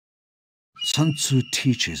Sun Tzu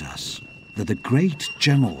teaches us that the great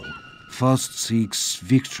general first seeks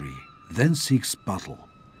victory, then seeks battle.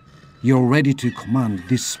 You're ready to command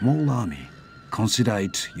this small army. Consider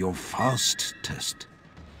it your first test.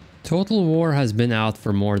 Total War has been out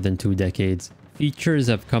for more than 2 decades. Features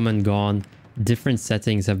have come and gone, different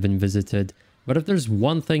settings have been visited, but if there's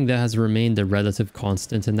one thing that has remained a relative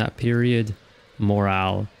constant in that period,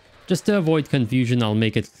 morale. Just to avoid confusion, I'll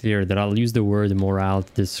make it clear that I'll use the word morale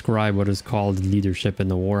to describe what is called leadership in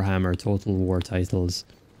the Warhammer Total War titles.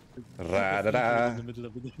 Ra-da-da.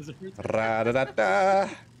 Ra-da-da-da.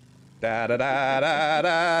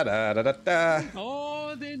 Da-da-da-da-da-da-da-da.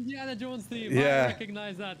 Oh, the Indiana Jones theme. Yeah. I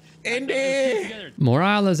recognize that. Indy!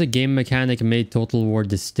 Morale as a game mechanic made Total War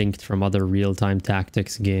distinct from other real-time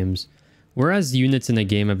tactics games. Whereas units in a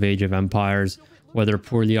game of Age of Empires, whether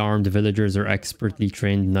poorly armed villagers or expertly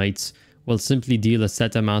trained knights, will simply deal a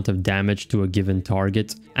set amount of damage to a given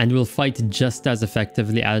target and will fight just as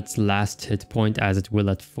effectively at its last hit point as it will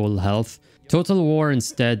at full health. Total War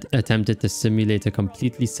instead attempted to simulate a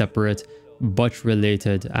completely separate but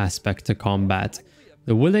related aspect to combat,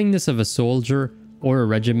 the willingness of a soldier or a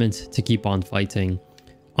regiment to keep on fighting.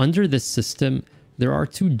 Under this system, there are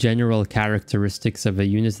 2 general characteristics of a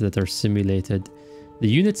unit that are simulated: the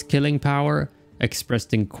unit's killing power,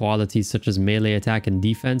 expressed in qualities such as melee attack and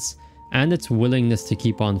defense, and its willingness to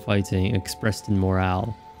keep on fighting, expressed in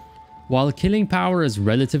morale. While killing power is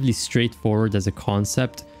relatively straightforward as a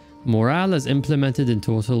concept, morale as implemented in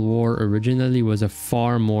Total War originally was a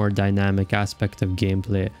far more dynamic aspect of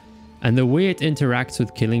gameplay, and the way it interacts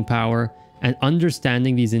with killing power and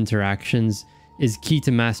understanding these interactions is key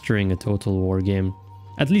to mastering a Total War game.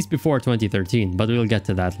 At least before 2013, but we'll get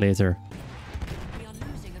to that later. We are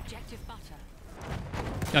losing objective butter.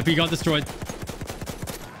 Yep, he got destroyed.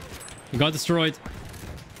 He got destroyed.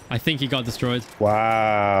 I think he got destroyed.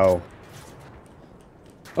 Wow.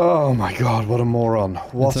 Oh my god, what a moron.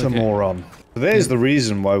 What a moron. There's the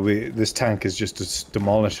reason why this tank is just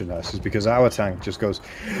demolishing us, is because our tank just goes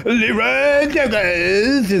and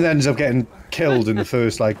ends up getting killed in the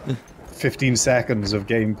first like 15 seconds of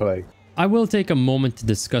gameplay. I will take a moment to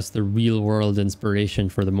discuss the real-world inspiration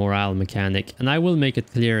for the morale mechanic, and I will make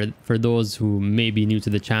it clear for those who may be new to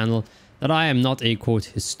the channel that I am not a quote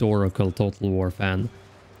historical Total War fan.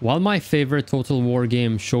 While my favorite Total War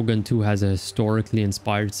game, Shogun 2, has a historically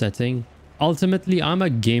inspired setting, ultimately I'm a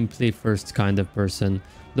gameplay first kind of person,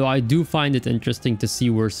 though I do find it interesting to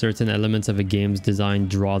see where certain elements of a game's design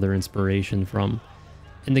draw their inspiration from.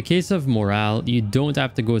 In the case of morale, you don't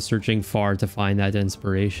have to go searching far to find that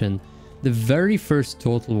inspiration. The very first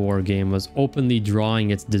Total War game was openly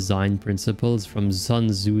drawing its design principles from Sun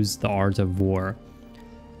Tzu's The Art of War.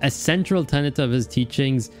 A central tenet of his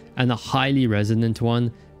teachings, and a highly resonant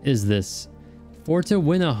one, is this: for to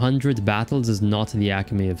win 100 battles is not the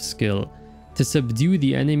acme of skill. To subdue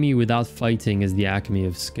the enemy without fighting is the acme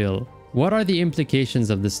of skill. What are the implications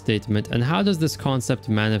of this statement, and how does this concept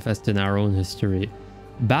manifest in our own history?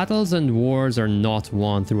 Battles and wars are not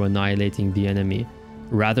won through annihilating the enemy,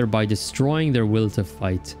 rather by destroying their will to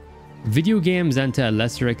fight. Video games, and to a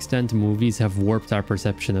lesser extent movies, have warped our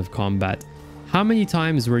perception of combat. How many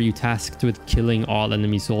times were you tasked with killing all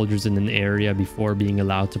enemy soldiers in an area before being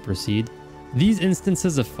allowed to proceed? These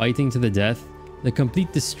instances of fighting to the death, the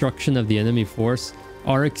complete destruction of the enemy force,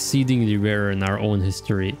 are exceedingly rare in our own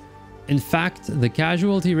history. In fact, the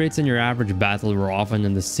casualty rates in your average battle were often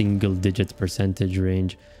in the single-digit percentage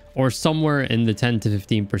range, or somewhere in the 10 to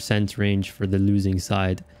 15% range for the losing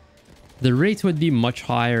side. The rate would be much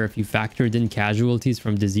higher if you factored in casualties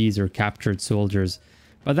from disease or captured soldiers,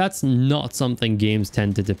 but that's not something games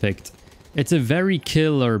tend to depict. It's a very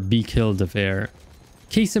kill or be killed affair.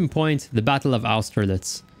 Case in point, the Battle of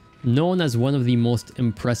Austerlitz, known as one of the most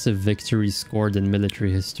impressive victories scored in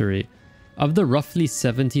military history. Of the roughly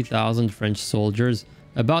 70,000 French soldiers,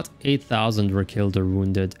 about 8,000 were killed or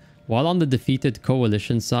wounded, while on the defeated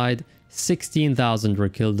coalition side, 16,000 were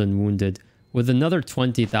killed and wounded, with another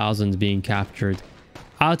 20,000 being captured,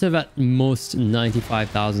 out of at most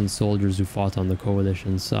 95,000 soldiers who fought on the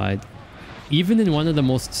coalition side. Even in one of the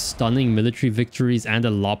most stunning military victories and a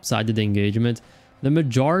lopsided engagement, the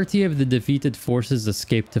majority of the defeated forces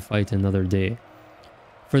escaped to fight another day.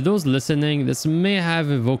 For those listening, this may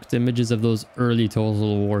have evoked images of those early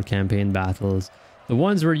Total War campaign battles, the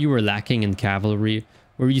ones where you were lacking in cavalry,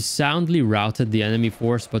 where you soundly routed the enemy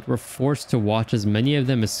force but were forced to watch as many of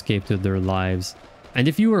them escaped with their lives. And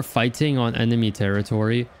if you were fighting on enemy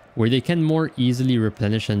territory, where they can more easily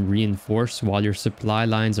replenish and reinforce while your supply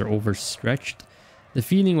lines are overstretched, the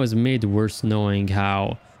feeling was made worse knowing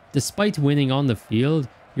how, despite winning on the field,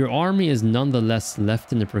 your army is nonetheless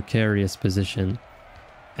left in a precarious position.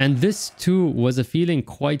 And this too was a feeling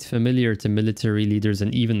quite familiar to military leaders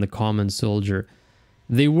and even the common soldier.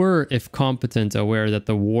 They were, if competent, aware that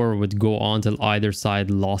the war would go on till either side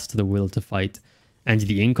lost the will to fight. And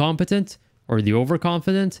the incompetent, or the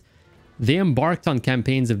overconfident, they embarked on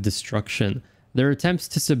campaigns of destruction, their attempts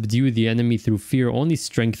to subdue the enemy through fear only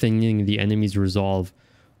strengthening the enemy's resolve.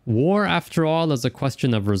 War, after all, is a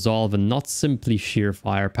question of resolve and not simply sheer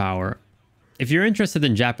firepower. If you're interested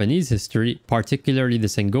in Japanese history, particularly the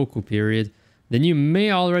Sengoku period, then you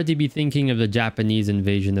may already be thinking of the Japanese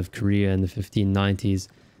invasion of Korea in the 1590s.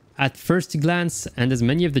 At first glance, and as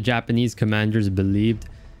many of the Japanese commanders believed,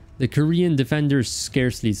 the Korean defenders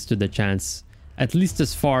scarcely stood a chance, at least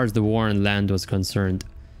as far as the war on land was concerned.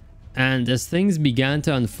 And as things began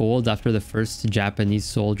to unfold after the first Japanese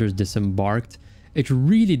soldiers disembarked, it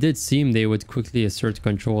really did seem they would quickly assert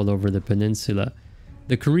control over the peninsula.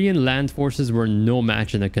 The Korean land forces were no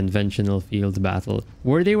match in a conventional field battle,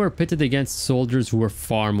 where they were pitted against soldiers who were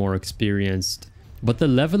far more experienced. But the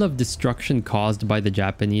level of destruction caused by the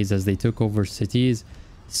Japanese as they took over cities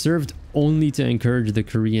served only to encourage the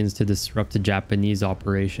Koreans to disrupt Japanese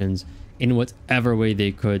operations in whatever way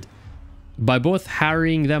they could, by both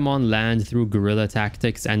harrying them on land through guerrilla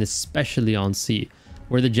tactics and especially on sea,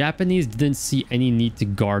 where the Japanese didn't see any need to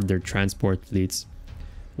guard their transport fleets.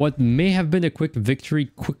 What may have been a quick victory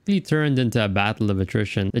quickly turned into a battle of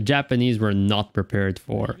attrition the Japanese were not prepared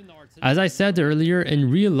for. As I said earlier, in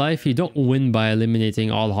real life you don't win by eliminating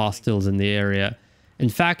all hostiles in the area. In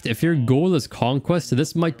fact, if your goal is conquest,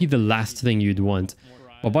 this might be the last thing you'd want.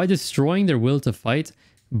 But by destroying their will to fight,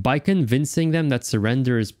 by convincing them that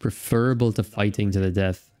surrender is preferable to fighting to the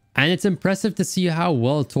death. And it's impressive to see how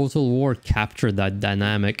well Total War captured that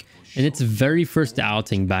dynamic in its very first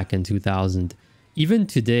outing back in 2000. Even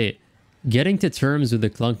today, getting to terms with the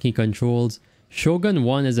clunky controls, Shogun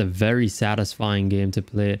 1 is a very satisfying game to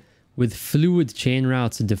play, with fluid chain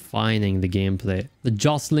routes defining the gameplay. The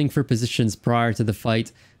jostling for positions prior to the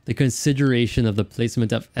fight, the consideration of the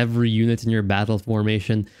placement of every unit in your battle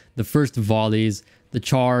formation, the first volleys, the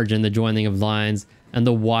charge and the joining of lines, and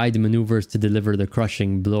the wide maneuvers to deliver the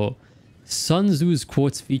crushing blow. Sun Tzu's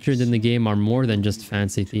quotes featured in the game are more than just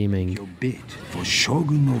fancy theming. Your bid for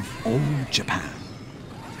Shogun of all Japan.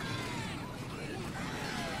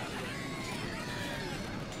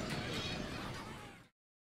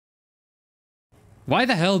 Why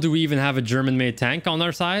the hell do we even have a German-made tank on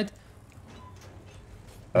our side?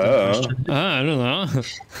 Oh. I don't know.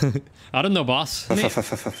 I don't know, boss.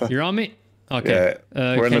 You're on me? Okay.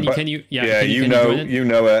 Yeah, Can you you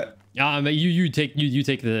know it. Yeah, but you take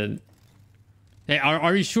the. Hey,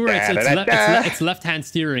 are you sure it's left-hand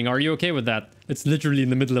steering? Are you okay with that? It's literally in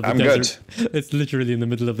the middle of the desert. Good. It's literally in the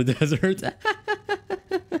middle of the desert.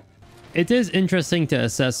 It is interesting to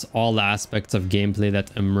assess all aspects of gameplay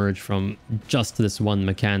that emerge from just this one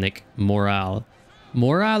mechanic, morale.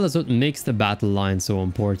 Morale is what makes the battle line so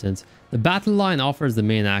important. The battle line offers the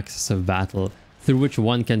main axis of battle, through which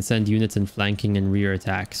one can send units in flanking and rear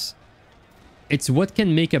attacks. It's what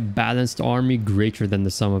can make a balanced army greater than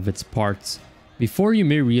the sum of its parts. Before you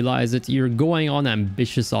may realize it, you're going on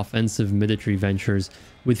ambitious offensive military ventures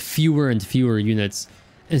with fewer and fewer units,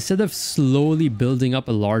 instead of slowly building up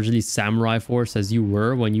a largely samurai force as you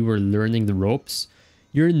were when you were learning the ropes.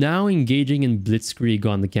 You're now engaging in blitzkrieg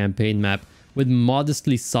on the campaign map with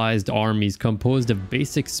modestly sized armies composed of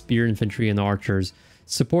basic spear infantry and archers,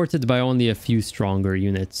 supported by only a few stronger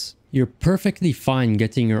units. You're perfectly fine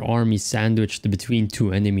getting your army sandwiched between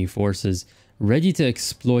two enemy forces, ready to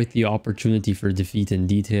exploit the opportunity for defeat in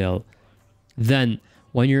detail. Then,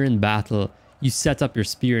 when you're in battle, you set up your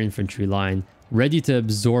spear infantry line, ready to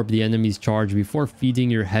absorb the enemy's charge before feeding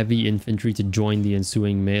your heavy infantry to join the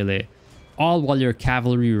ensuing melee, all while your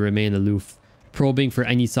cavalry remain aloof, probing for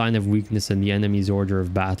any sign of weakness in the enemy's order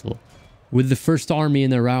of battle. With the first army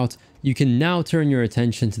in a rout, you can now turn your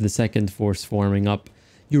attention to the second force forming up.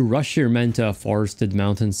 You rush your men to a forested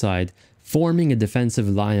mountainside, forming a defensive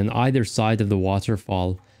line on either side of the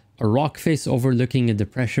waterfall. A rock face overlooking a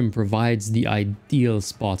depression provides the ideal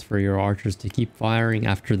spot for your archers to keep firing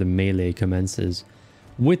after the melee commences,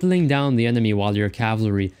 whittling down the enemy while your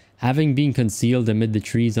cavalry, having been concealed amid the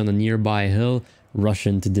trees on a nearby hill, rush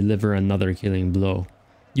in to deliver another killing blow.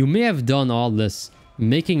 You may have done all this,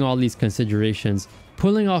 making all these considerations,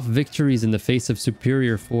 pulling off victories in the face of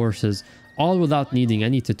superior forces, all without needing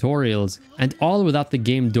any tutorials, and all without the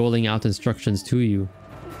game doling out instructions to you.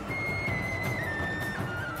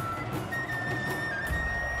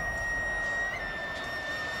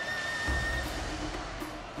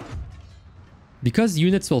 Because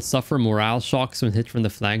units will suffer morale shocks when hit from the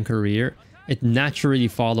flank or rear, it naturally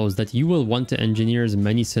follows that you will want to engineer as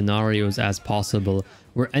many scenarios as possible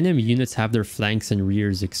where enemy units have their flanks and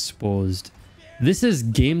rears exposed. This is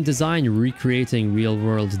game design recreating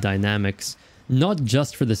real-world dynamics, not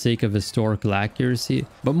just for the sake of historical accuracy,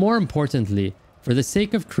 but more importantly, for the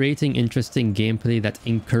sake of creating interesting gameplay that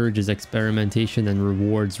encourages experimentation and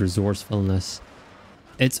rewards resourcefulness.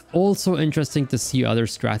 It's also interesting to see other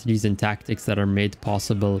strategies and tactics that are made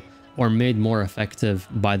possible or made more effective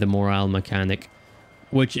by the morale mechanic,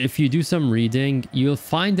 which if you do some reading, you'll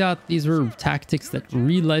find out these were tactics that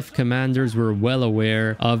real-life commanders were well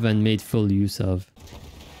aware of and made full use of.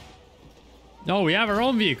 Oh, we have our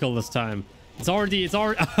own vehicle this time. It's already... Yeah,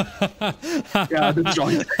 the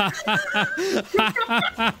joint.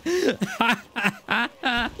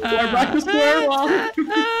 We're back to square one.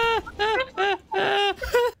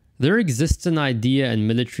 There exists an idea in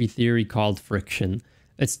military theory called friction.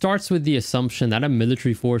 It starts with the assumption that a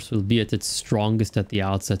military force will be at its strongest at the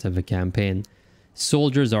outset of a campaign.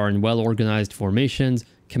 Soldiers are in well-organized formations,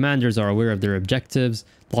 commanders are aware of their objectives,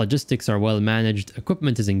 logistics are well managed,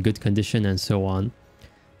 equipment is in good condition, and so on.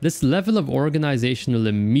 This level of organization will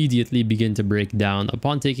immediately begin to break down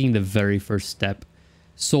upon taking the very first step.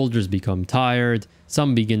 Soldiers become tired,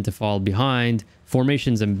 some begin to fall behind,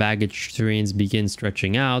 formations and baggage trains begin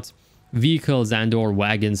stretching out, vehicles and/or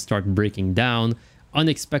wagons start breaking down,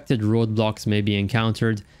 unexpected roadblocks may be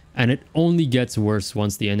encountered, and it only gets worse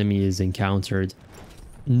once the enemy is encountered.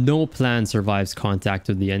 No plan survives contact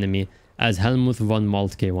with the enemy, as Helmuth von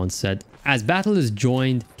Moltke once said. As battle is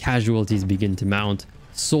joined, casualties begin to mount,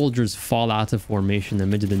 soldiers fall out of formation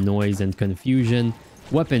amid the noise and confusion,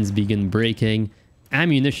 weapons begin breaking,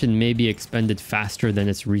 ammunition may be expended faster than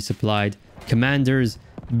it's resupplied, commanders,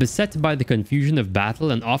 beset by the confusion of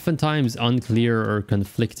battle and oftentimes unclear or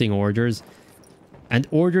conflicting orders, and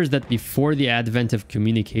orders that before the advent of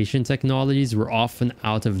communication technologies were often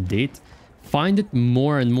out of date, find it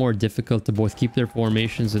more and more difficult to both keep their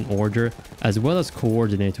formations in order as well as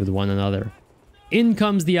coordinate with one another. In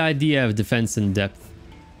comes the idea of defense in depth.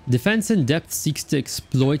 Defense in depth seeks to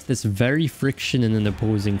exploit this very friction in an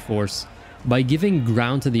opposing force. By giving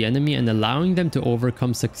ground to the enemy and allowing them to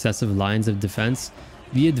overcome successive lines of defense,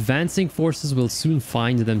 the advancing forces will soon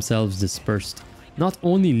find themselves dispersed, not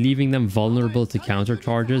only leaving them vulnerable to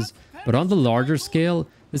countercharges, but on the larger scale,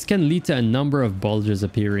 this can lead to a number of bulges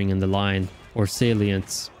appearing in the line, or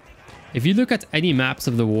salients. If you look at any maps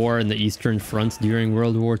of the war in the Eastern Front during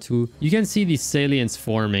World War II, you can see these salients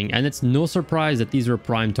forming, and it's no surprise that these were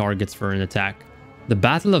prime targets for an attack. The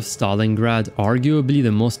Battle of Stalingrad, arguably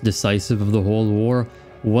the most decisive of the whole war,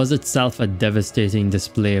 was itself a devastating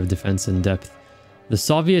display of defense in depth. The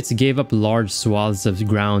Soviets gave up large swaths of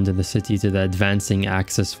ground in the city to the advancing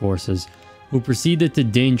Axis forces, who proceeded to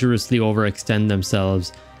dangerously overextend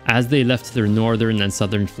themselves as they left their northern and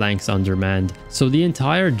southern flanks undermanned, so the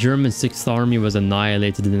entire German 6th Army was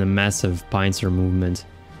annihilated in a massive pincer movement.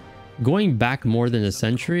 Going back more than a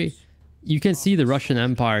century, you can see the Russian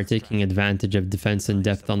Empire taking advantage of defense in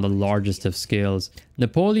depth on the largest of scales.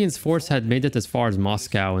 Napoleon's force had made it as far as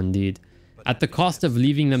Moscow indeed, at the cost of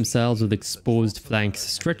leaving themselves with exposed flanks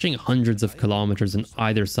stretching hundreds of kilometers on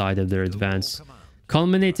either side of their advance,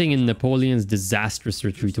 culminating in Napoleon's disastrous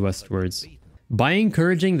retreat westwards. By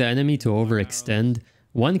encouraging the enemy to overextend,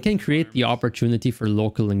 one can create the opportunity for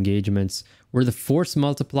local engagements where the force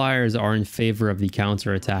multipliers are in favor of the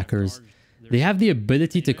counter-attackers. They have the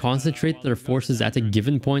ability to concentrate their forces at a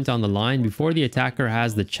given point on the line before the attacker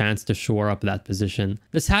has the chance to shore up that position.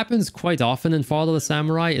 This happens quite often in Fall of the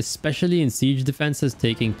Samurai, especially in siege defenses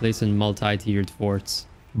taking place in multi-tiered forts.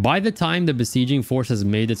 By the time the besieging force has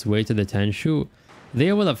made its way to the Tenshu,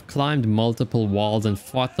 they will have climbed multiple walls and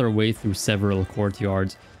fought their way through several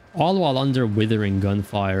courtyards, all while under withering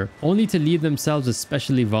gunfire, only to leave themselves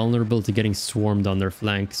especially vulnerable to getting swarmed on their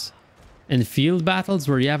flanks. In field battles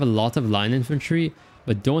where you have a lot of line infantry,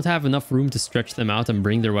 but don't have enough room to stretch them out and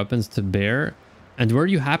bring their weapons to bear, and where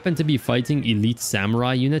you happen to be fighting elite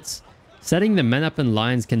samurai units, setting the men up in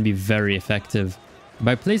lines can be very effective.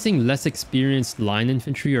 By placing less experienced line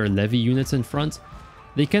infantry or levy units in front,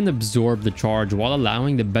 they can absorb the charge while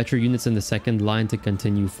allowing the better units in the second line to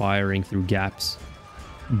continue firing through gaps.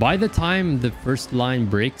 By the time the first line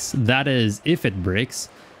breaks, that is, if it breaks,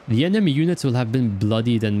 the enemy units will have been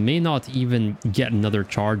bloodied and may not even get another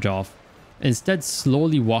charge off, instead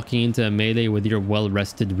slowly walking into a melee with your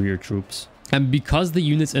well-rested rear troops. And because the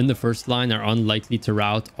units in the first line are unlikely to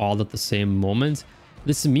rout all at the same moment,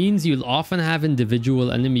 this means you'll often have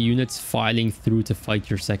individual enemy units filing through to fight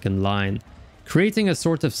your second line, creating a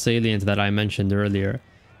sort of salient that I mentioned earlier.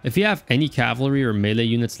 If you have any cavalry or melee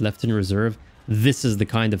units left in reserve, this is the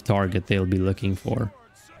kind of target they'll be looking for.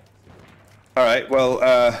 All right, well,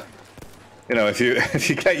 you know, if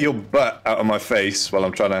you get your butt out of my face while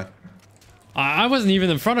I'm trying to... I wasn't even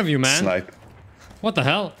in front of you, man. Snipe. What the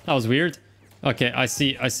hell? That was weird. Okay, I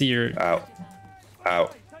see your... Ow.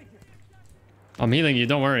 Ow. I'm healing you,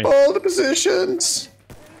 don't worry. All the positions!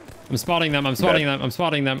 I'm spotting them, I'm spotting them, I'm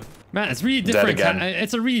spotting them. Man, it's really different.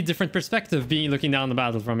 It's a really different perspective looking down the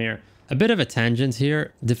battle from here. A bit of a tangent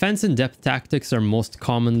here. Defense in depth tactics are most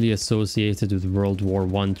commonly associated with World War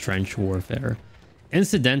I trench warfare.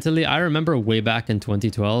 Incidentally, I remember way back in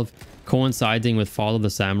 2012, coinciding with Fall of the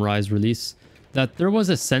Samurai's release, that there was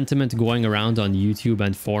a sentiment going around on YouTube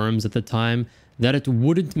and forums at the time that it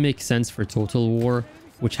wouldn't make sense for Total War,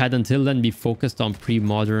 which had until then been focused on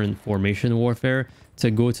pre-modern formation warfare, to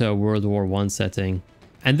go to a World War I setting.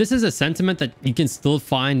 And this is a sentiment that you can still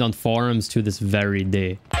find on forums to this very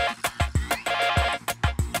day.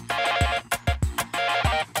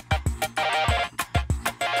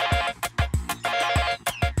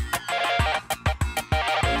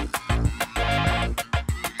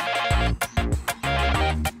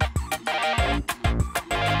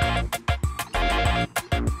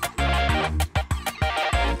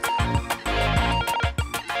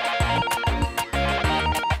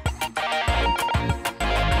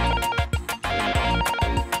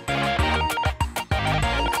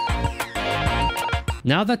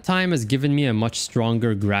 Now that time has given me a much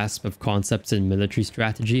stronger grasp of concepts in military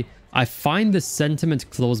strategy, I find this sentiment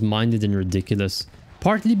close-minded and ridiculous.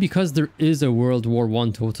 Partly because there is a World War I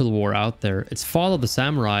Total War out there. It's Fall of the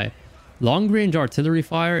Samurai. Long-range artillery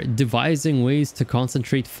fire, devising ways to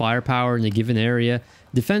concentrate firepower in a given area,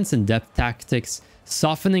 defense in depth tactics,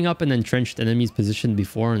 softening up an entrenched enemy's position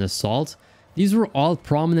before an assault. These were all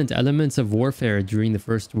prominent elements of warfare during the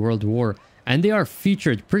First World War, and they are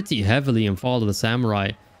featured pretty heavily in Fall of the Samurai.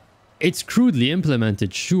 It's crudely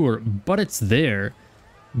implemented, sure, but it's there.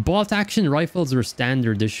 Bolt-action rifles were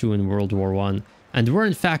standard issue in World War I, and were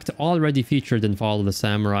in fact already featured in Fall of the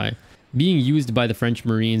Samurai, being used by the French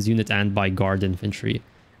Marines unit and by Guard Infantry.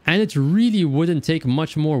 And it really wouldn't take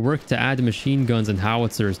much more work to add machine guns and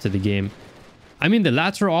howitzers to the game. I mean, the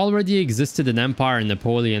latter already existed in Empire and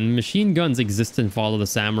Napoleon. Machine guns exist in Fall of the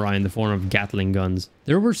Samurai in the form of Gatling guns.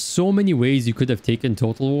 There were so many ways you could have taken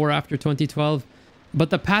Total War after 2012, but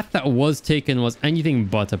the path that was taken was anything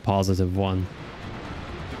but a positive one.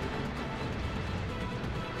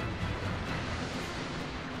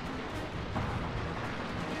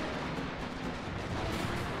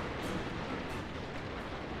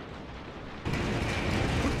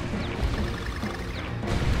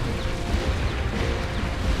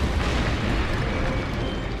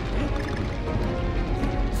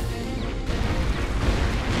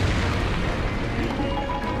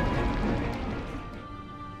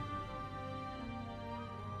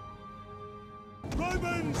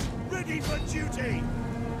 Romans, ready for duty!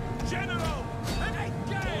 General,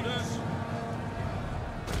 engage! Orders.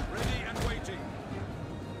 Ready and waiting.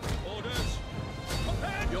 Orders.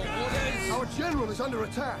 Your orders. Our general is under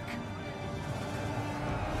attack.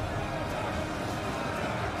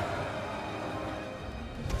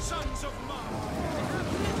 Sons of Mars.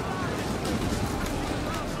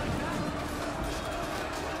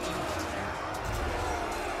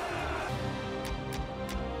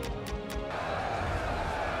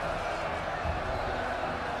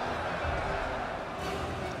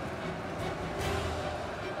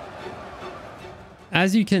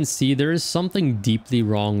 As you can see, there is something deeply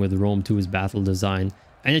wrong with Rome 2's battle design,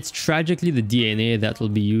 and it's tragically the DNA that will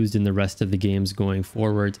be used in the rest of the games going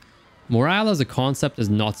forward. Morale as a concept is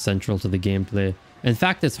not central to the gameplay. In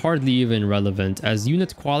fact, it's hardly even relevant, as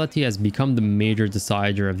unit quality has become the major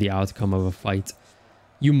decider of the outcome of a fight.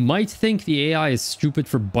 You might think the AI is stupid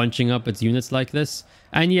for bunching up its units like this,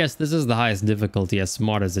 and yes, this is the highest difficulty, as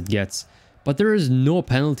smart as it gets, but there is no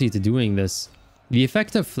penalty to doing this. The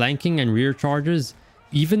effect of flanking and rear charges,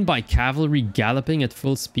 even by cavalry galloping at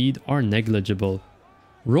full speed, are negligible.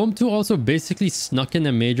 Rome 2 also basically snuck in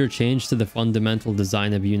a major change to the fundamental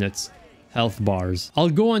design of units: health bars. I'll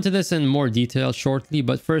go into this in more detail shortly,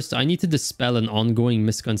 but first I need to dispel an ongoing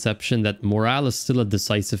misconception that morale is still a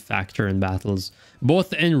decisive factor in battles,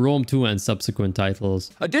 both in Rome 2 and subsequent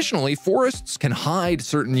titles. Additionally, forests can hide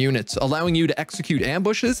certain units, allowing you to execute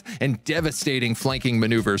ambushes and devastating flanking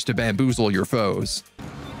maneuvers to bamboozle your foes.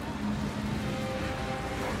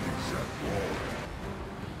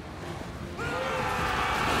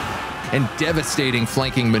 An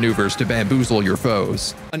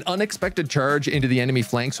unexpected charge into the enemy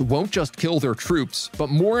flanks won't just kill their troops, but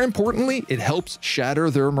more importantly, it helps shatter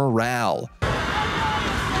their morale.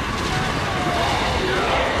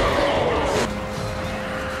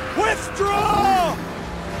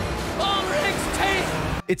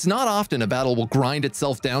 It's not often a battle will grind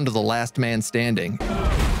itself down to the last man standing.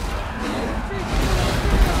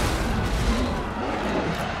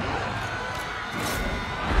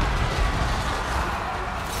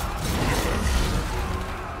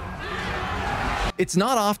 It's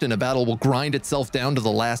not often a battle will grind itself down to the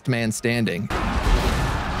last man standing.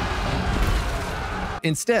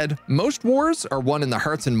 Instead, most wars are won in the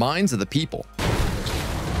hearts and minds of the people.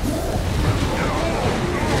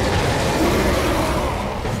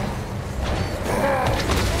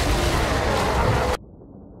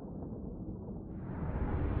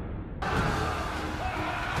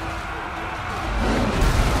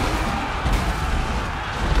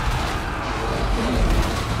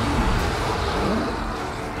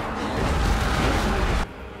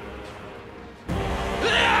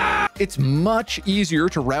 It's much easier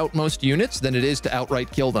to rout most units than it is to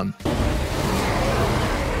outright kill them.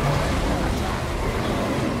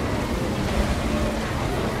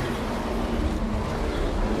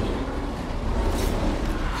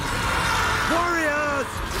 Warriors!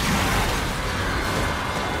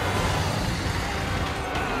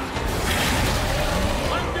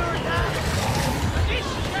 Under attack!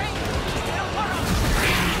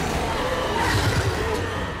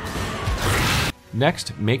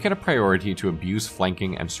 Next, make it a priority to abuse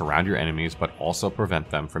flanking and surround your enemies, but also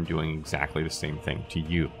prevent them from doing exactly the same thing to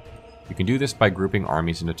you. You can do this by grouping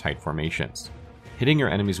armies into tight formations. Hitting your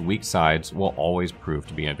enemy's weak sides will always prove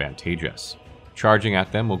to be advantageous. Charging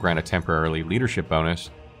at them will grant a temporary leadership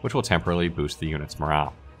bonus, which will temporarily boost the unit's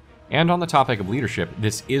morale. And on the topic of leadership,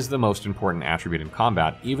 this is the most important attribute in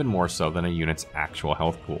combat, even more so than a unit's actual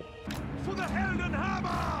health pool. For the Helden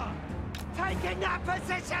Hammer! Taking that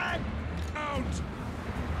position! Out!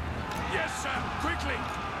 Yes, sir! Quickly!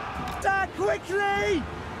 Dad, quickly!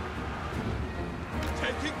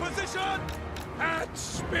 Taking position! At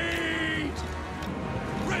speed!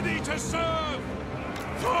 Ready to serve!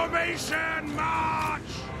 Formation march!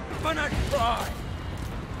 Bernard Fry!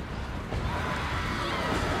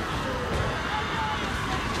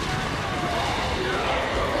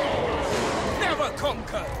 Never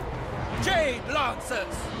conquer! Jade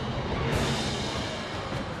Lancers!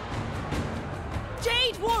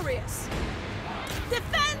 Jade Warriors!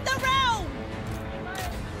 Defend the realm!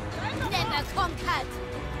 Never conquered!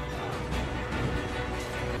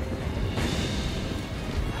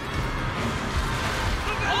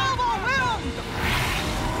 Overwhelmed!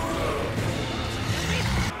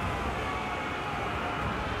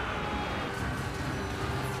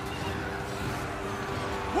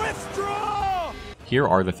 Withdraw! Here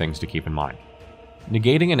are the things to keep in mind.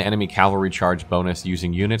 Negating an enemy cavalry charge bonus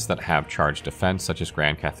using units that have charged defense, such as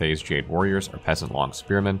Grand Cathay's Jade Warriors or Peasant Long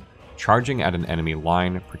Spearmen, charging at an enemy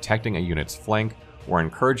line, protecting a unit's flank, or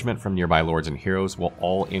encouragement from nearby lords and heroes will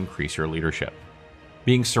all increase your leadership.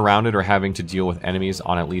 Being surrounded or having to deal with enemies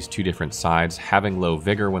on at least two different sides, having low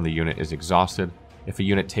vigor when the unit is exhausted, if a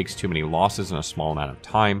unit takes too many losses in a small amount of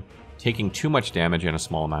time, taking too much damage in a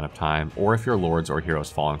small amount of time, or if your lords or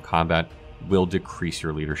heroes fall in combat, will decrease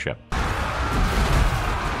your leadership.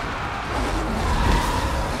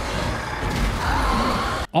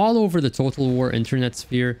 All over the Total War internet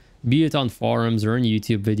sphere, be it on forums or in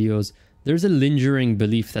YouTube videos, there's a lingering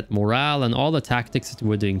belief that morale and all the tactics it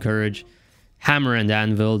would encourage, hammer and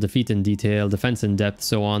anvil, defeat in detail, defense in depth,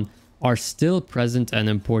 so on, are still present and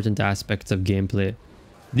important aspects of gameplay.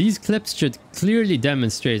 These clips should clearly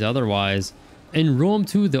demonstrate otherwise. In Rome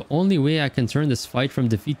 2, the only way I can turn this fight from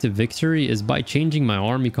defeat to victory is by changing my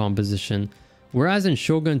army composition, whereas in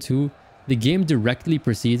Shogun 2, the game directly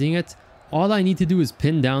preceding it, all I need to do is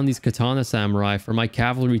pin down these katana samurai for my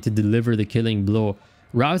cavalry to deliver the killing blow,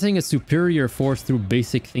 routing a superior force through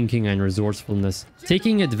basic thinking and resourcefulness,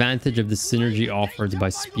 taking advantage of the synergy offered by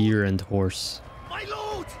spear and horse. My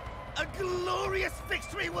lord! A glorious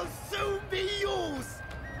victory will soon be yours!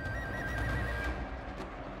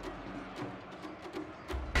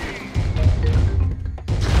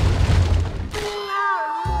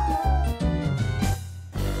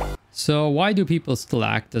 So why do people still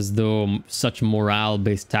act as though such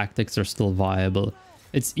morale-based tactics are still viable?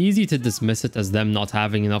 It's easy to dismiss it as them not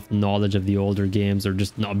having enough knowledge of the older games or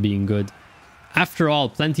just not being good. After all,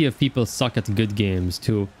 plenty of people suck at good games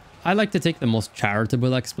too. I like to take the most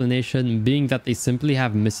charitable explanation, being that they simply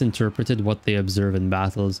have misinterpreted what they observe in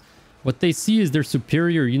battles. What they see is their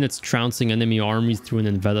superior units trouncing enemy armies through an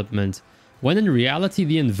envelopment, when in reality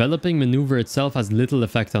the enveloping maneuver itself has little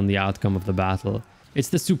effect on the outcome of the battle. It's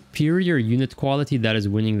the superior unit quality that is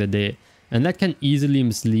winning the day, and that can easily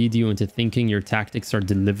mislead you into thinking your tactics are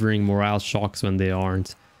delivering morale shocks when they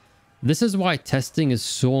aren't. This is why testing is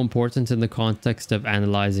so important in the context of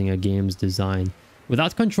analyzing a game's design.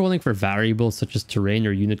 Without controlling for variables such as terrain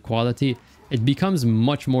or unit quality, it becomes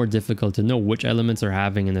much more difficult to know which elements are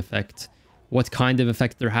having an effect, what kind of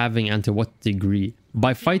effect they're having, and to what degree.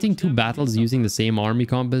 By fighting two battles using the same army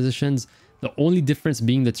compositions, the only difference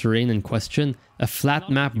being the terrain in question, a flat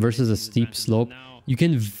map versus a steep slope, you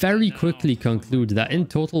can very quickly conclude that in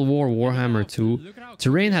Total War Warhammer 2,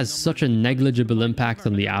 terrain has such a negligible impact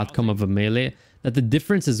on the outcome of a melee that the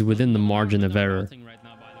difference is within the margin of error.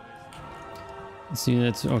 This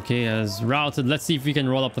unit, okay, has routed. Let's see if we can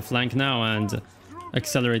roll up the flank now and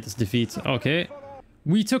accelerate this defeat. Okay.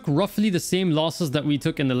 We took roughly the same losses that we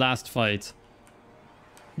took in the last fight.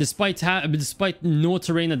 Despite no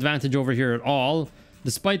terrain advantage over here at all,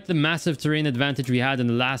 despite the massive terrain advantage we had in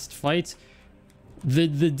the last fight, the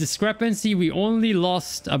discrepancy, we only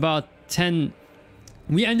lost about 10.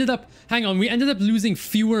 We ended up losing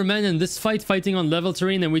fewer men in this fight fighting on level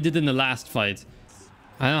terrain than we did in the last fight.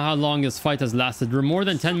 I don't know how long this fight has lasted. We're more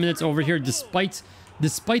than 10 minutes over here despite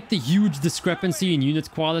the huge discrepancy in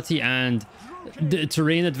unit quality and the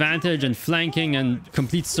terrain advantage and flanking and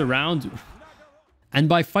complete surround. And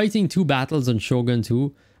by fighting two battles on Shogun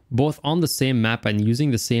 2, both on the same map and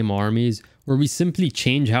using the same armies, where we simply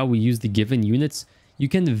change how we use the given units, you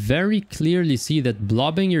can very clearly see that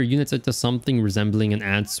blobbing your units into something resembling an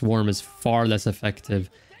ant swarm is far less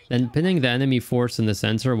effective than pinning the enemy force in the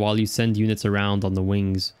center while you send units around on the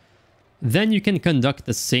wings. Then you can conduct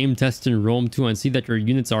the same test in Rome 2 and see that your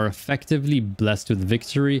units are effectively blessed with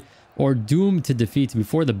victory or doomed to defeat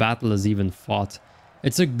before the battle is even fought.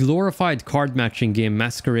 It's a glorified card matching game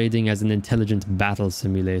masquerading as an intelligent battle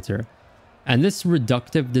simulator. And this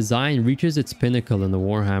reductive design reaches its pinnacle in the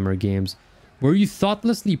Warhammer games, where you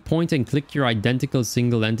thoughtlessly point and click your identical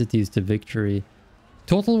single entities to victory.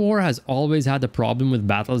 Total War has always had a problem with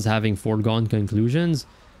battles having foregone conclusions,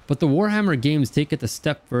 but the Warhammer games take it a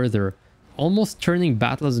step further, almost turning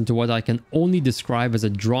battles into what I can only describe as a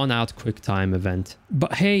drawn-out quick-time event.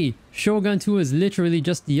 But hey, Shogun 2 is literally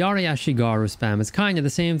just Yari Ashigaru spam. It's kind of the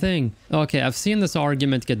same thing. Okay, I've seen this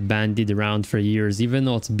argument get bandied around for years, even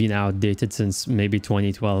though it's been outdated since maybe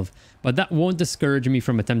 2012. But that won't discourage me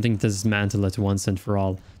from attempting to dismantle it once and for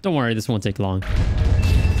all. Don't worry, this won't take long.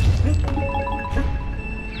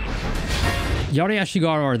 Yari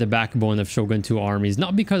Ashigaru are the backbone of Shogun 2 armies,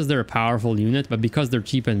 not because they're a powerful unit, but because they're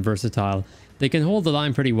cheap and versatile. They can hold the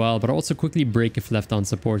line pretty well, but also quickly break if left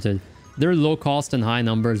unsupported. Their low cost and high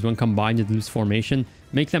numbers when combined with loose formation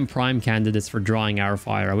make them prime candidates for drawing arrow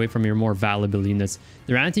fire away from your more valuable units.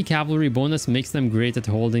 Their anti-cavalry bonus makes them great at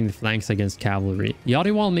holding the flanks against cavalry.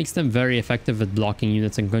 Yari Wall makes them very effective at blocking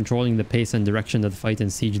units and controlling the pace and direction of the fight in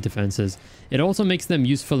siege defenses. It also makes them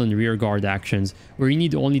useful in rearguard actions, where you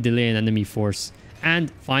need to only delay an enemy force.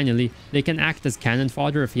 And finally, they can act as cannon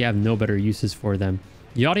fodder if you have no better uses for them.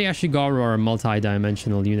 Yari Ashigaru are a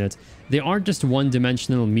multi-dimensional unit. They aren't just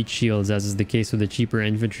one-dimensional meat shields, as is the case with the cheaper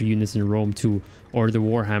infantry units in Rome 2 or the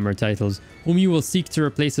Warhammer titles, whom you will seek to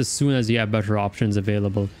replace as soon as you have better options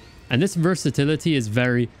available. And this versatility is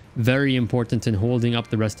very, very important in holding up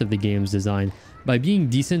the rest of the game's design. By being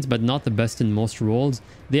decent but not the best in most roles,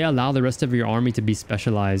 they allow the rest of your army to be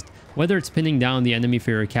specialized, whether it's pinning down the enemy for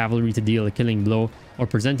your cavalry to deal a killing blow, or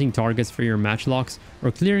presenting targets for your matchlocks, or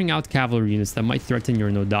clearing out cavalry units that might threaten your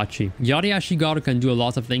Nodachi. Yari Ashigaru can do a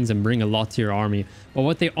lot of things and bring a lot to your army, but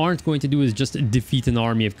what they aren't going to do is just defeat an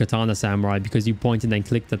army of katana samurai because you pointed and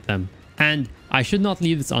clicked at them. And I should not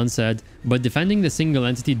leave this unsaid, but defending the single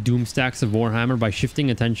entity doom stacks of Warhammer by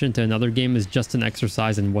shifting attention to another game is just an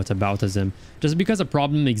exercise in whataboutism. Just because a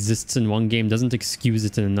problem exists in one game doesn't excuse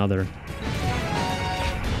it in another.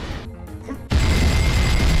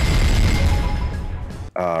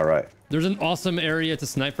 Alright. There's an awesome area to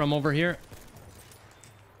snipe from over here.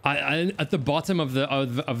 At the bottom of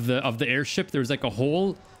the airship, there's like a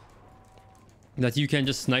hole that you can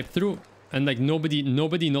just snipe through. And like nobody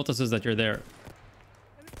notices that you're there.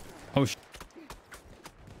 Oh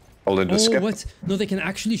Hold into skip. what? No, they can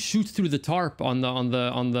actually shoot through the tarp on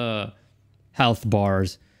the health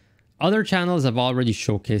bars. Other channels have already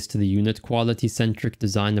showcased the unit quality centric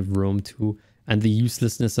design of Rome 2 and the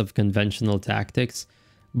uselessness of conventional tactics.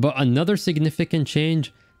 But another significant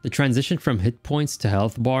change, the transition from hit points to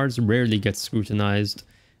health bars, rarely gets scrutinized.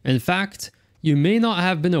 In fact, you may not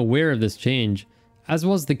have been aware of this change, as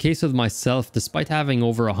was the case with myself despite having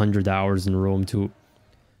over 100 hours in Rome 2.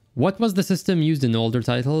 What was the system used in older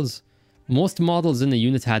titles? Most models in a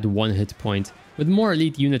unit had 1 hit point, with more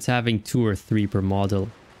elite units having 2 or 3 per model.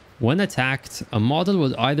 When attacked, a model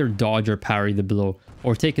would either dodge or parry the blow,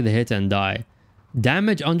 or take the hit and die.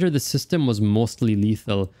 Damage under the system was mostly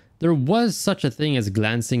lethal. There was such a thing as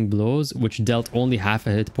glancing blows, which dealt only half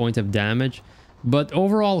a hit point of damage, but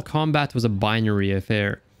overall combat was a binary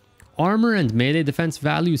affair. Armor and melee defense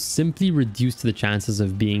values simply reduced the chances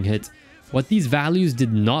of being hit. What these values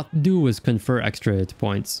did not do was confer extra hit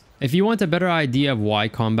points. If you want a better idea of why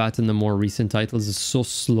combat in the more recent titles is so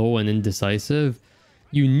slow and indecisive,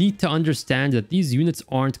 you need to understand that these units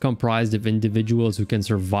aren't comprised of individuals who can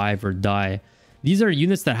survive or die. These are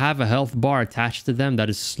units that have a health bar attached to them that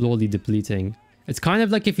is slowly depleting. It's kind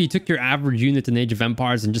of like if you took your average unit in Age of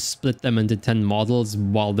Empires and just split them into 10 models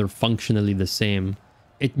while they're functionally the same.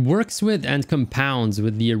 It works with and compounds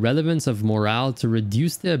with the irrelevance of morale to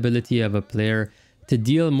reduce the ability of a player to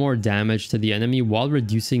deal more damage to the enemy while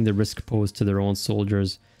reducing the risk posed to their own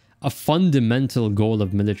soldiers. A fundamental goal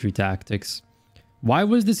of military tactics. Why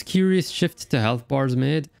was this curious shift to health bars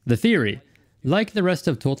made? The theory. Like the rest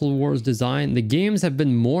of Total War's design, the games have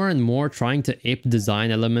been more and more trying to ape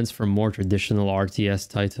design elements from more traditional RTS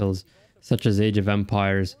titles, such as Age of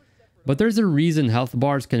Empires. But there's a reason health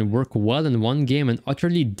bars can work well in one game and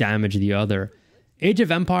utterly damage the other. Age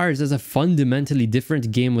of Empires is a fundamentally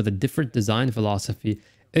different game with a different design philosophy.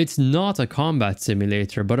 It's not a combat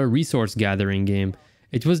simulator, but a resource gathering game.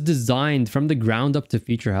 It was designed from the ground up to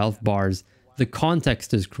feature health bars. The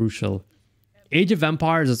context is crucial. Age of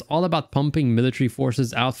Empires is all about pumping military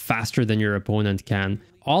forces out faster than your opponent can,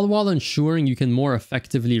 all while ensuring you can more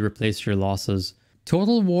effectively replace your losses.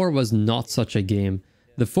 Total War was not such a game.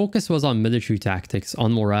 The focus was on military tactics,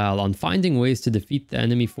 on morale, on finding ways to defeat the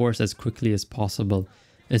enemy force as quickly as possible,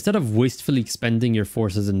 instead of wastefully expending your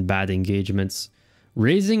forces in bad engagements.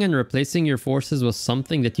 Raising and replacing your forces was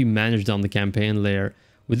something that you managed on the campaign layer.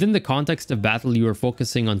 Within the context of battle, you were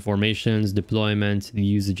focusing on formations, deployment, the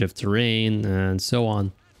usage of terrain, and so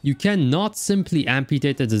on. You cannot simply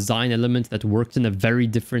amputate a design element that worked in a very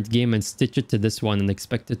different game and stitch it to this one and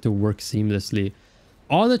expect it to work seamlessly.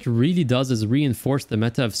 All it really does is reinforce the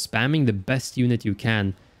meta of spamming the best unit you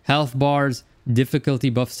can. Health bars, difficulty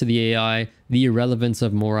buffs to the AI, the irrelevance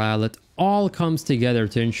of morale, it all comes together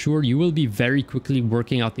to ensure you will be very quickly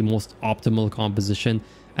working out the most optimal composition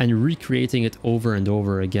and recreating it over and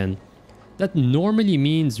over again. That normally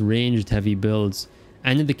means ranged heavy builds,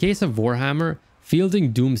 and in the case of Warhammer,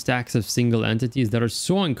 fielding doom stacks of single entities that are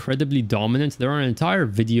so incredibly dominant, there are entire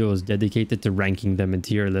videos dedicated to ranking them in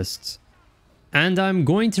tier lists. And I'm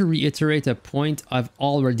going to reiterate a point I've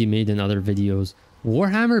already made in other videos.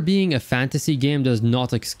 Warhammer being a fantasy game does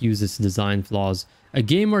not excuse its design flaws. A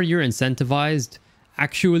game where you're incentivized,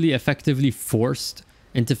 actually effectively forced,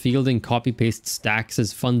 into fielding copy-paste stacks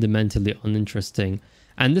is fundamentally uninteresting.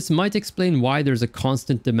 And this might explain why there's a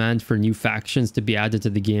constant demand for new factions to be added to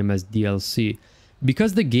the game as DLC.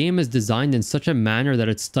 Because the game is designed in such a manner that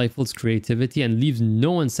it stifles creativity and leaves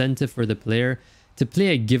no incentive for the player to play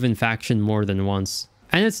a given faction more than once.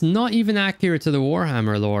 And it's not even accurate to the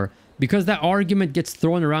Warhammer lore, because that argument gets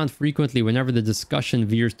thrown around frequently whenever the discussion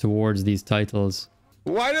veers towards these titles.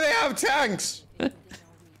 Why do they have tanks?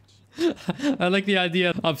 I like the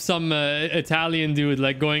idea of some Italian dude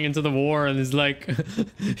like going into the war and is like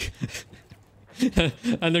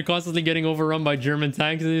and they're constantly getting overrun by German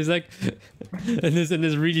tanks, and he's like in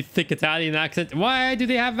this really thick Italian accent, why do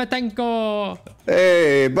they have a tanko?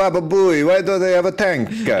 Hey, Baba Booey, why do they have a tank?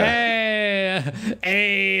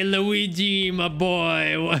 Hey, Luigi, my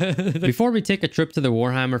boy. Before we take a trip to the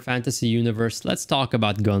Warhammer fantasy universe, let's talk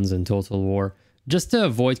about guns in Total War. Just to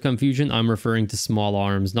avoid confusion, I'm referring to small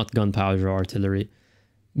arms, not gunpowder artillery.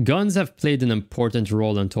 Guns have played an important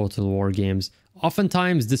role in Total War games,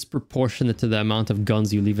 oftentimes disproportionate to the amount of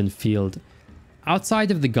guns you leave in field. Outside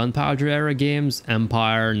of the gunpowder era games,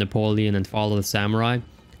 Empire, Napoleon, and Fall of the Samurai,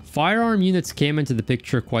 firearm units came into the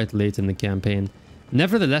picture quite late in the campaign.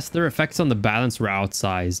 Nevertheless, their effects on the balance were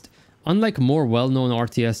outsized. Unlike more well-known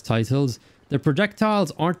RTS titles, their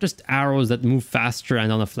projectiles aren't just arrows that move faster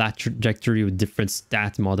and on a flat trajectory with different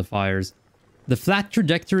stat modifiers. The flat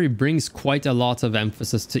trajectory brings quite a lot of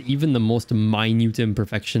emphasis to even the most minute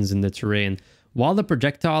imperfections in the terrain, while the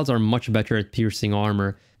projectiles are much better at piercing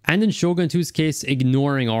armor, and in Shogun 2's case,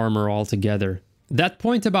 ignoring armor altogether. That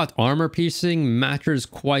point about armor piercing matters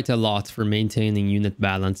quite a lot for maintaining unit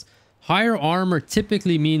balance. Higher armor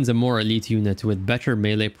typically means a more elite unit with better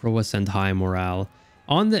melee prowess and high morale.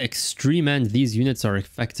 On the extreme end, these units are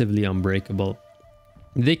effectively unbreakable.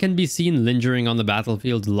 They can be seen lingering on the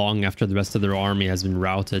battlefield long after the rest of their army has been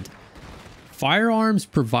routed. Firearms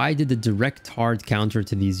provided a direct hard counter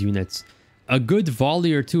to these units. A good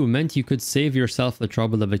volley or two meant you could save yourself the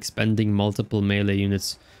trouble of expending multiple melee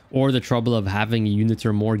units, or the trouble of having a unit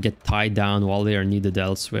or more get tied down while they are needed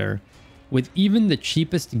elsewhere. With even the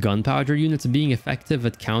cheapest gunpowder units being effective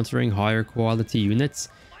at countering higher quality units,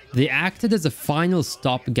 They acted as a final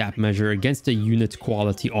stopgap measure against a unit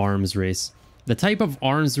quality arms race. The type of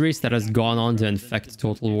arms race that has gone on to infect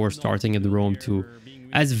Total War starting at Rome 2,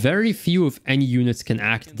 as very few if any units can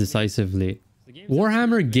act decisively.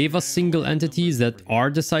 Warhammer gave us single entities that are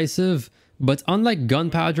decisive, but unlike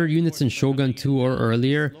gunpowder units in Shogun 2 or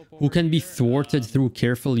earlier, who can be thwarted through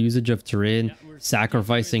careful usage of terrain,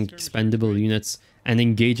 sacrificing expendable units, and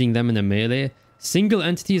engaging them in a melee, single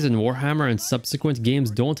entities in Warhammer and subsequent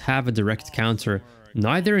games don't have a direct counter,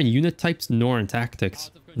 neither in unit types nor in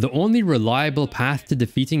tactics. The only reliable path to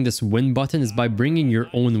defeating this win button is by bringing your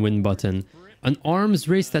own win button. An arms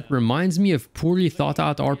race that reminds me of poorly thought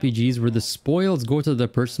out RPGs where the spoils go to the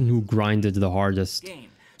person who grinded the hardest.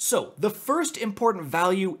 So, the first important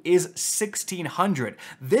value is 1600.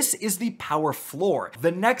 This is the power floor.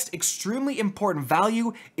 The next extremely important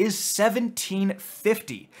value is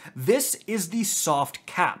 1750. This is the soft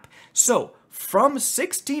cap. So, from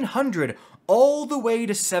 1600 all the way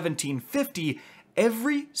to 1750,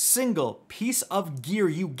 every single piece of gear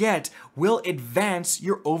you get will advance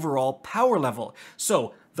your overall power level.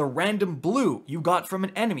 So, the random blue you got from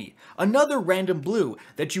an enemy, another random blue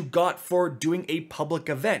that you got for doing a public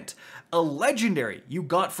event, a legendary you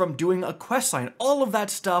got from doing a quest line, all of that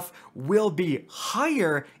stuff will be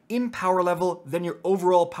higher in power level than your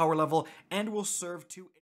overall power level and will serve to...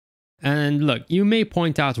 And look, you may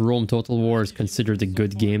point out Rome Total War is considered a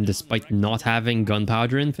good game despite not having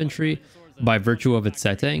gunpowder infantry by virtue of its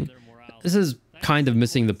setting. This is kind of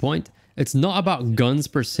missing the point. It's not about guns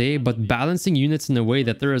per se, but balancing units in a way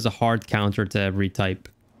that there is a hard counter to every type.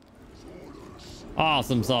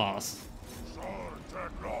 Awesome sauce.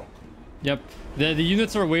 Yep, the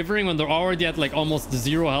units are wavering when they're already at like almost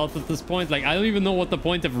 0 health at this point. Like, I don't even know what the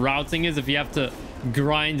point of routing is if you have to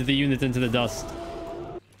grind the unit into the dust.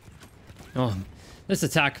 Oh, this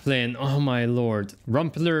attack plane, oh my lord.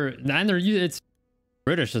 Rumpler, and it's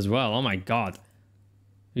British as well, oh my god.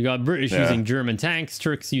 You got British using German tanks,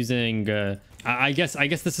 Turks using, I guess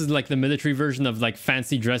this is like the military version of like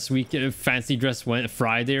Fancy Dress Week, Fancy Dress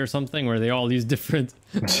Friday or something, where they all use different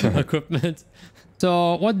equipment.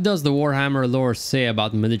 So what does the Warhammer lore say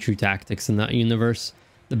about military tactics in that universe?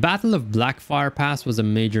 The Battle of Blackfire Pass was a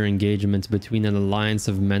major engagement between an alliance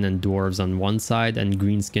of men and dwarves on one side and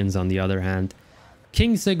greenskins on the other hand.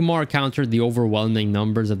 King Sigmar countered the overwhelming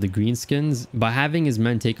numbers of the greenskins by having his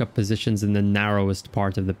men take up positions in the narrowest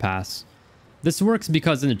part of the pass. This works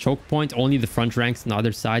because in a choke point only the front ranks on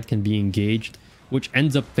either side can be engaged, which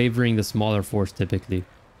ends up favoring the smaller force typically.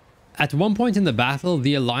 At one point in the battle,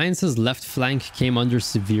 the Alliance's left flank came under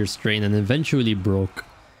severe strain and eventually broke.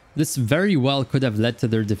 This very well could have led to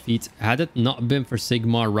their defeat had it not been for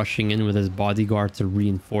Sigmar rushing in with his bodyguard to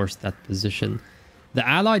reinforce that position. The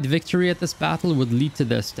Allied victory at this battle would lead to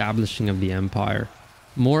the establishing of the Empire.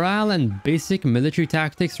 Morale and basic military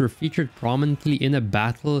tactics were featured prominently in a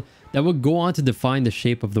battle that would go on to define the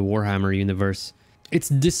shape of the Warhammer universe. It's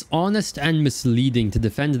dishonest and misleading to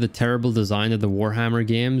defend the terrible design of the Warhammer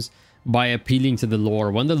games by appealing to the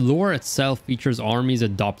lore, when the lore itself features armies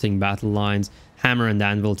adopting battle lines, hammer and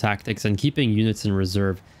anvil tactics, and keeping units in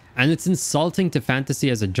reserve. And it's insulting to fantasy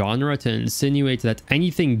as a genre to insinuate that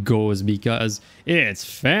anything goes because it's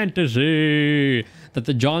fantasy, that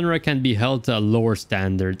the genre can be held to a lower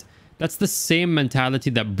standard. That's the same mentality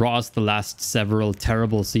that brought us the last several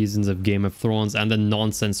terrible seasons of Game of Thrones and the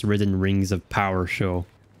nonsense-ridden Rings of Power show.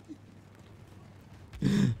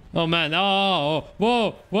 Oh man, oh,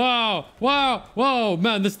 whoa, wow, wow, whoa,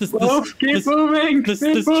 man, this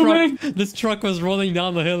truck was rolling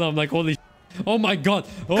down the hill. I'm like, holy shit. Oh my god.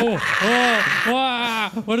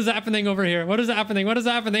 What is happening over here? What is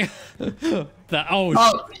happening?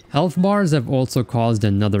 Health bars have also caused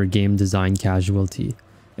another game design casualty.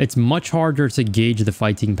 It's much harder to gauge the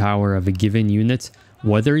fighting power of a given unit,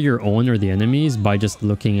 whether your own or the enemy's, by just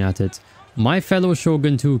looking at it. My fellow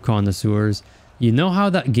Shogun 2 connoisseurs, you know how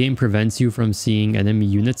that game prevents you from seeing enemy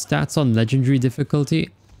unit stats on legendary difficulty?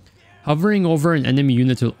 Hovering over an enemy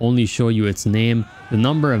unit will only show you its name, the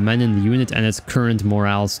number of men in the unit, and its current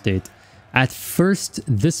morale state. At first,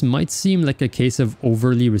 this might seem like a case of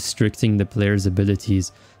overly restricting the player's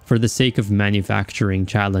abilities for the sake of manufacturing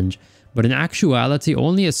challenge, but in actuality,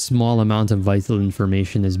 only a small amount of vital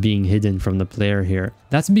information is being hidden from the player here.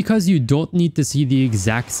 That's because you don't need to see the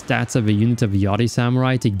exact stats of a unit of Yari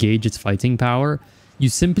Samurai to gauge its fighting power. You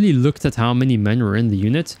simply looked at how many men were in the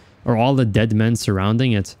unit, or all the dead men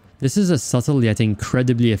surrounding it. This is a subtle yet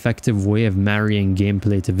incredibly effective way of marrying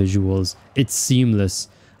gameplay to visuals. It's seamless.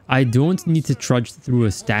 I don't need to trudge through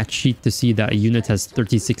a stat sheet to see that a unit has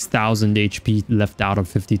 36,000 HP left out of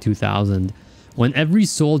 52,000. When every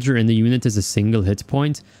soldier in the unit is a single hit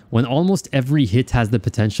point, when almost every hit has the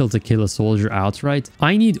potential to kill a soldier outright,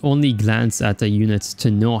 I need only glance at the units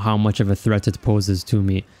to know how much of a threat it poses to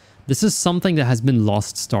me. This is something that has been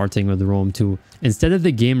lost starting with Rome 2. Instead of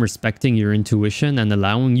the game respecting your intuition and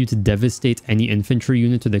allowing you to devastate any infantry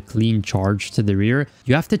unit with a clean charge to the rear,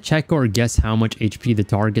 you have to check or guess how much HP the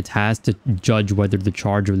target has to judge whether the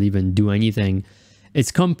charge will even do anything.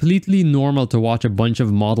 It's completely normal to watch a bunch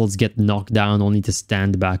of models get knocked down only to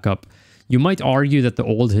stand back up. You might argue that the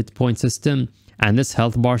old hit point system and this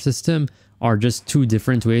health bar system are just two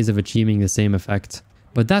different ways of achieving the same effect.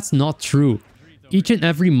 But that's not true. Each and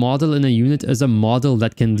every model in a unit is a model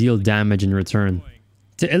that can deal damage in return.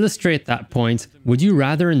 To illustrate that point, would you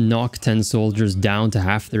rather knock 10 soldiers down to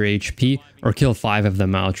half their HP or kill 5 of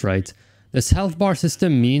them outright? This health bar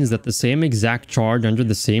system means that the same exact charge under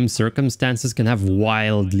the same circumstances can have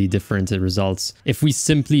wildly different results if we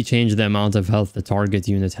simply change the amount of health the target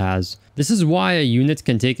unit has. This is why a unit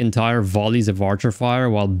can take entire volleys of archer fire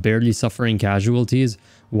while barely suffering casualties,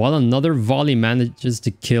 while another volley manages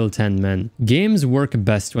to kill 10 men. Games work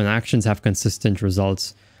best when actions have consistent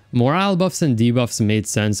results. Morale buffs and debuffs made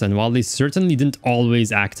sense, and while they certainly didn't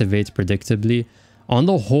always activate predictably, on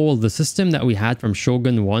the whole, the system that we had from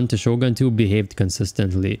Shogun 1 to Shogun 2 behaved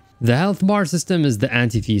consistently. The health bar system is the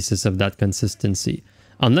antithesis of that consistency.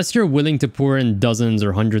 Unless you're willing to pour in dozens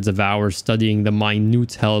or hundreds of hours studying the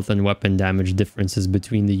minute health and weapon damage differences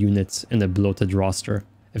between the units in a bloated roster.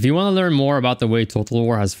 If you want to learn more about the way Total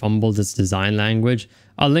War has fumbled its design language,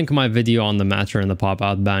 I'll link my video on the matter in the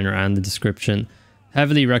pop-out banner and the description.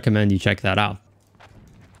 Heavily recommend you check that out.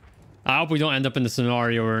 I hope we don't end up in the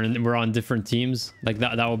scenario where we're on different teams. Like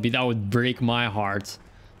that would break my heart.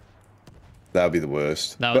 That would be the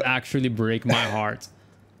worst. That would actually break my heart.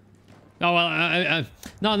 Oh well,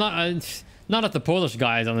 no, not at the Polish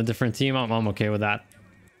guys on a different team. I'm okay with that.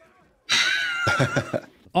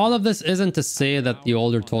 All of this isn't to say that the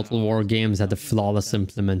older Total War games had a flawless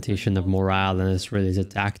implementation of morale and its related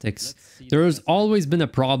tactics. There has always been a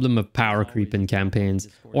problem of power creep in campaigns,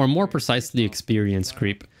 or more precisely experience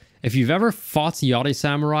creep. If you've ever fought Yari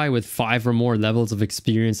Samurai with 5 or more levels of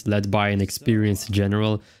experience led by an experienced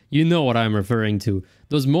general, you know what I'm referring to.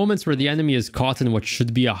 Those moments where the enemy is caught in what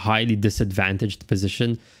should be a highly disadvantaged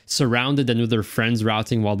position, surrounded and with their friends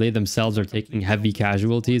routing while they themselves are taking heavy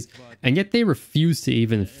casualties, and yet they refuse to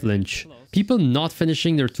even flinch. People not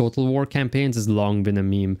finishing their Total War campaigns has long been a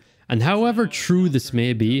meme. And however true this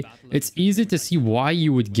may be, it's easy to see why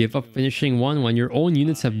you would give up finishing one when your own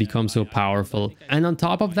units have become so powerful. And on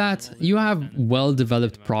top of that, you have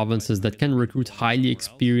well-developed provinces that can recruit highly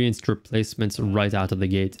experienced replacements right out of the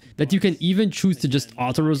gate. That you can even choose to just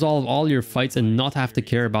auto-resolve all your fights and not have to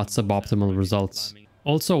care about suboptimal results.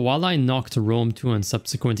 Also, while I knocked Rome 2 and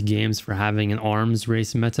subsequent games for having an arms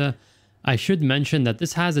race meta, I should mention that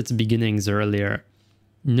this has its beginnings earlier.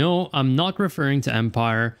 No, I'm not referring to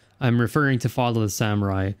Empire. I'm referring to Follow the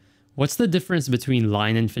Samurai. What's the difference between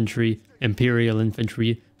line infantry, imperial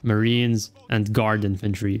infantry, marines, and guard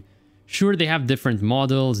infantry? Sure, they have different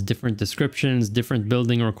models, different descriptions, different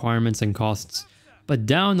building requirements and costs, but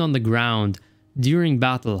down on the ground, during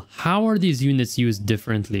battle, how are these units used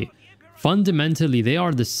differently? Fundamentally, they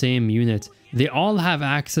are the same unit. They all have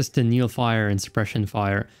access to kneel fire and suppression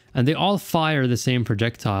fire, and they all fire the same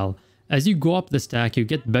projectile. As you go up the stack, you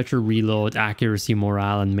get better reload, accuracy,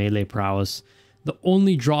 morale, and melee prowess, the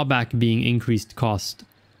only drawback being increased cost.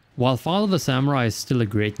 While Follow the Samurai is still a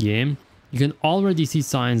great game, you can already see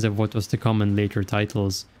signs of what was to come in later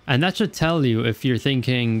titles. And that should tell you, if you're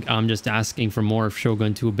thinking I'm just asking for more of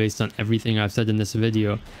Shogun 2 based on everything I've said in this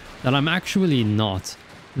video, that I'm actually not.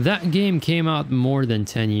 That game came out more than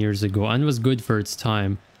 10 years ago and was good for its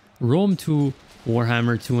time. Rome 2,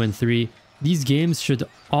 Warhammer 2 and 3, these games should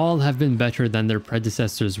all have been better than their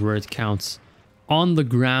predecessors where it counts. On the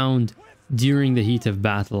ground, during the heat of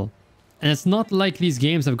battle. And it's not like these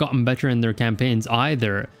games have gotten better in their campaigns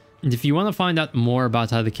either. And if you want to find out more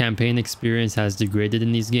about how the campaign experience has degraded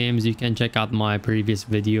in these games, you can check out my previous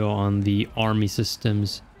video on the army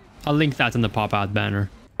systems. I'll link that in the pop-out banner.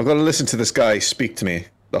 I've got to listen to this guy speak to me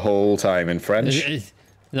the whole time in French.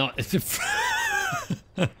 No, it's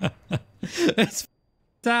it's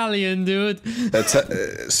Italian, dude. That's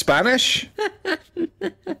Spanish?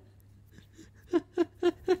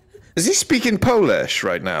 Is he speaking Polish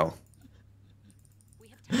right now?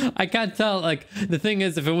 I can't tell. Like, the thing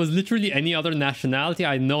is, if it was literally any other nationality,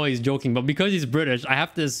 I know he's joking, but because he's British, I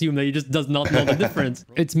have to assume that he just does not know the difference.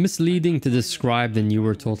 It's misleading to describe the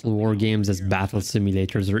newer Total War games as battle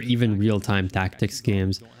simulators or even real-time tactics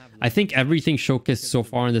games. I think everything showcased so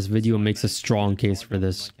far in this video makes a strong case for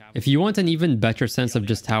this. If you want an even better sense of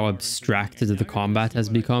just how abstracted the combat has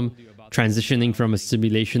become, transitioning from a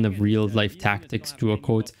simulation of real-life tactics to a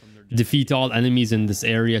quote, defeat all enemies in this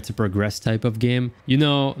area to progress type of game. You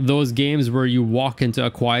know, those games where you walk into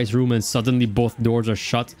a quiet room and suddenly both doors are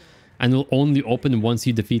shut and will only open once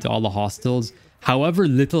you defeat all the hostiles. However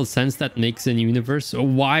little sense that makes in universe,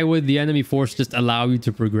 why would the enemy force just allow you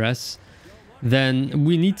to progress? Then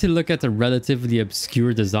we need to look at the relatively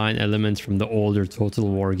obscure design elements from the older Total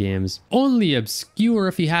War games. Only obscure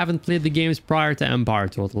if you haven't played the games prior to Empire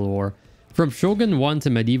Total War. From Shogun 1 to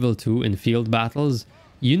Medieval 2 in field battles,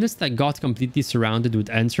 units that got completely surrounded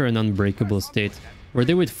would enter an unbreakable state, where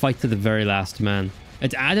they would fight to the very last man.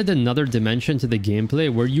 It added another dimension to the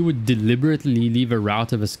gameplay where you would deliberately leave a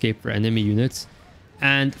route of escape for enemy units.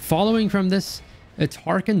 And following from this, it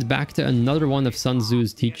harkened back to another one of Sun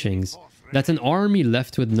Tzu's teachings, that an army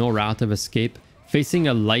left with no route of escape, facing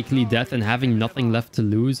a likely death and having nothing left to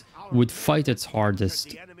lose, would fight its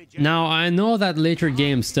hardest. Now, I know that later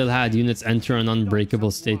games still had units enter an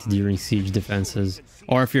unbreakable state during siege defenses,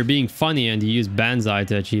 or if you're being funny and you use Banzai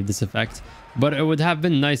to achieve this effect, but it would have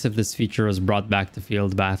been nice if this feature was brought back to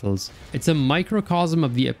field battles. It's a microcosm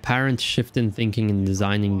of the apparent shift in thinking in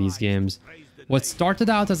designing these games. What started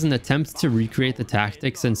out as an attempt to recreate the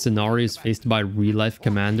tactics and scenarios faced by real-life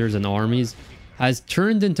commanders and armies has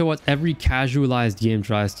turned into what every casualized game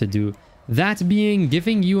tries to do. That being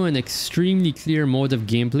giving you an extremely clear mode of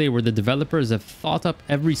gameplay where the developers have thought up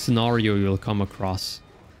every scenario you'll come across.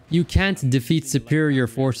 You can't defeat superior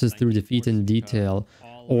forces through defeat in detail,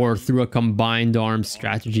 or through a combined arms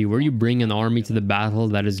strategy where you bring an army to the battle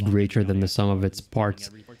that is greater than the sum of its parts.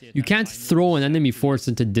 You can't throw an enemy force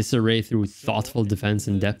into disarray through thoughtful defense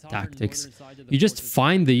and depth tactics. You just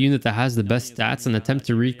find the unit that has the best stats and attempt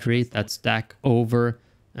to recreate that stack over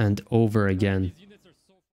and over again.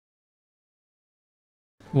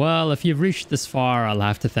 Well, if you've reached this far, I'll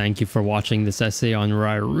have to thank you for watching this essay on where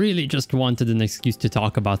I really just wanted an excuse to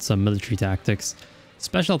talk about some military tactics.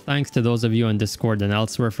 Special thanks to those of you on Discord and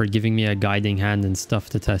elsewhere for giving me a guiding hand and stuff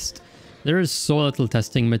to test. There is so little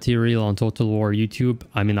testing material on Total War YouTube,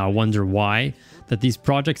 I mean I wonder why, that these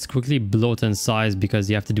projects quickly bloat in size because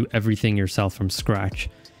you have to do everything yourself from scratch.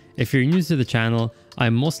 If you're new to the channel, I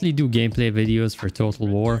mostly do gameplay videos for Total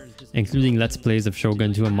War, including Let's Plays of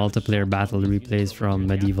Shogun 2 and multiplayer battle replays from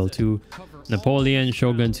Medieval 2, Napoleon,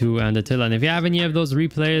 Shogun 2, and Attila. And if you have any of those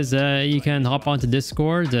replays, you can hop onto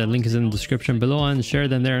Discord, the link is in the description below, and share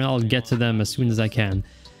them there and I'll get to them as soon as I can.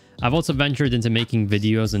 I've also ventured into making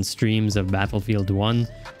videos and streams of Battlefield 1,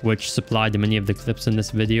 which supplied many of the clips in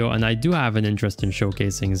this video, and I do have an interest in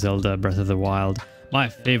showcasing Zelda Breath of the Wild, my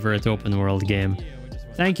favorite open world game.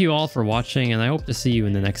 Thank you all for watching, and I hope to see you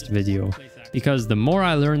in the next video, because the more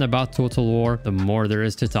I learn about Total War, the more there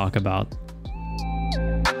is to talk about.